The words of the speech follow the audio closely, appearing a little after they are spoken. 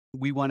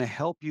We want to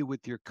help you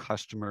with your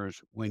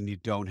customers when you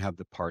don't have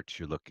the parts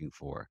you're looking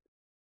for.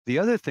 The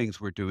other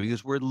things we're doing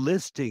is we're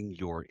listing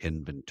your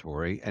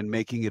inventory and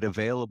making it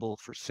available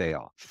for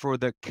sale. For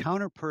the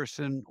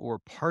counterperson or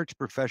parts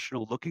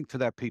professional looking for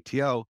that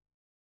PTO,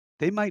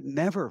 they might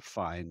never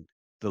find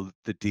the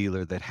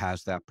dealer that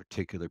has that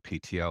particular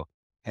PTO.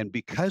 And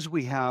because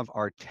we have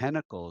our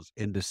tentacles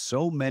into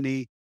so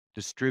many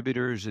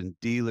distributors and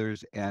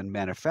dealers and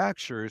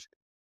manufacturers,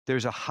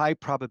 there's a high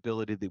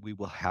probability that we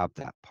will have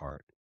that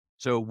part.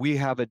 So we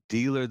have a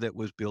dealer that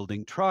was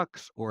building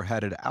trucks or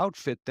had to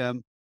outfit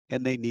them,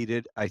 and they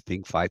needed, I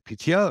think, 5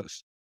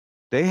 PTOs.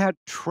 They had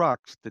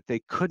trucks that they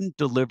couldn't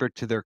deliver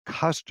to their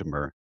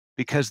customer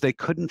because they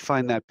couldn't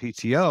find that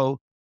PTO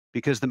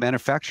because the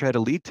manufacturer had a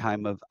lead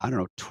time of, I don't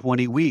know,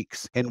 20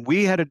 weeks. And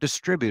we had a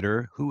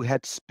distributor who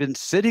had been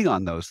sitting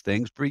on those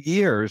things for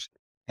years,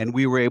 and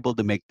we were able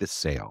to make this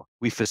sale.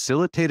 We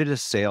facilitated a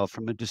sale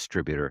from a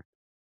distributor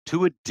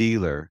to a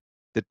dealer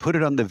that put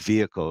it on the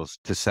vehicles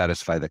to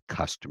satisfy the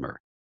customer.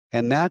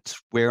 And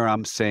that's where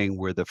I'm saying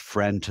we're the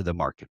friend to the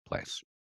marketplace.